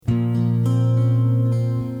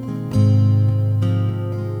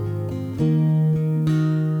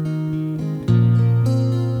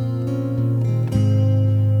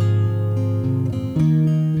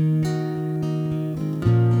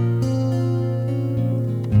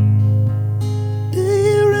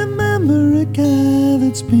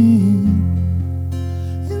it's been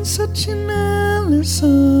in such an early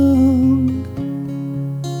song.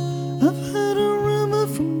 I've heard a rumor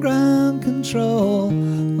from ground control.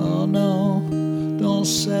 Oh no, don't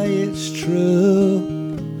say it's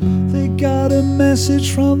true. They got a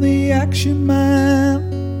message from the action man.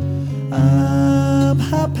 I'm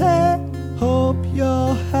happy, hope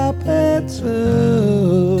you're happy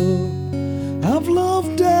too. I've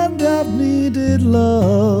loved and I've needed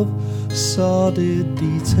love, sordid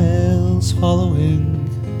details following.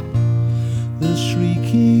 The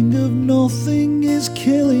shrieking of nothing is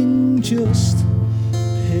killing, just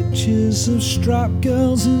pictures of strap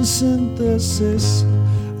girls in synthesis.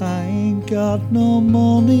 I ain't got no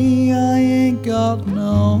money, I ain't got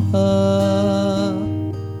no her.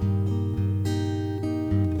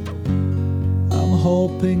 I'm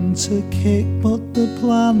hoping to kick, but the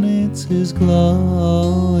planet is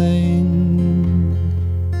glowing.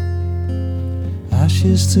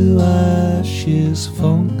 Ashes to ashes,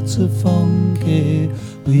 funk to funky.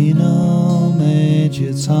 We know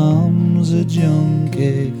Major Tom's a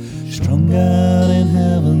junkie, strung out in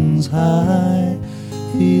heaven's high,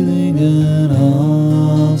 feeling an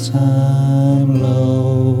all-time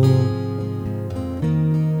low.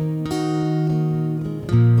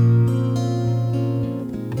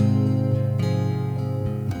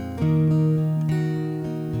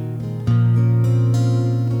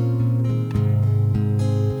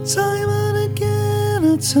 Time and again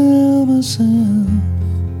I tell myself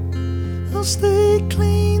I'll stay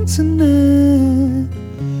clean tonight,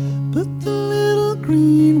 but the little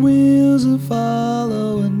green wheels are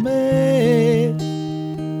following me.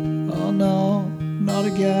 Oh no, not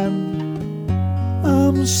again.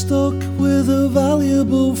 I'm stuck with a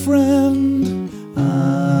valuable friend.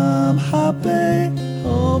 I'm happy,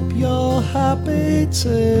 hope you're happy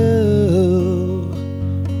too.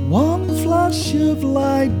 One flash of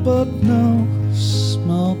light but no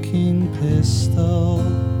smoking pistol.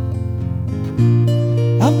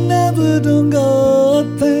 I've never done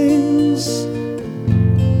good things,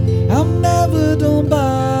 I've never done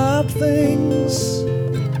bad things.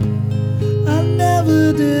 I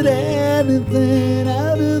never did anything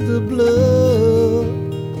out of the blue.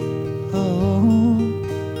 Oh,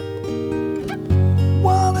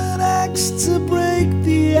 want an axe to break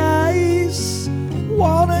the ice,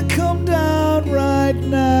 wanna come down right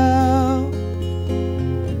now.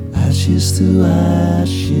 Ashes to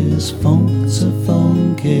ashes, funk to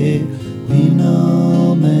funky. We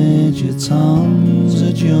know Major Tom's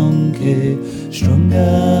a junkie, strung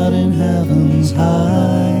out in heaven's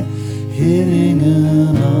high, hitting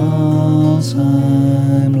an all-time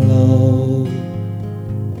low.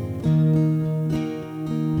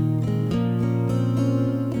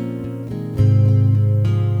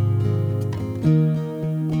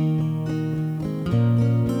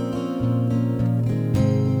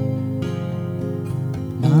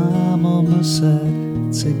 My mama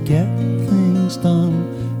said to get things done,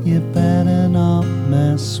 you better not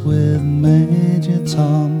mess with Major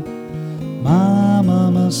Tom. My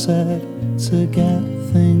mama said to get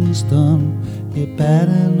things done, you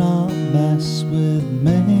better not mess with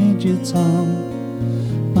Major Tom.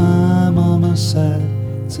 My mama said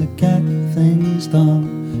to get things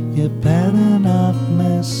done, you better not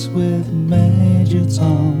mess with Major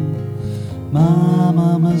Tom. My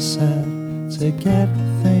mama said to get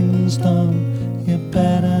things done, you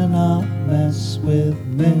better not mess with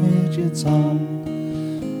Major Tom.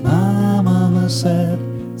 My mama said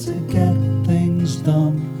to get things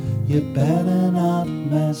done, you better not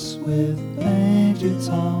mess with Major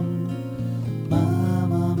Tom. My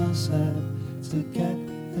mama said to get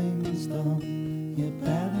things done.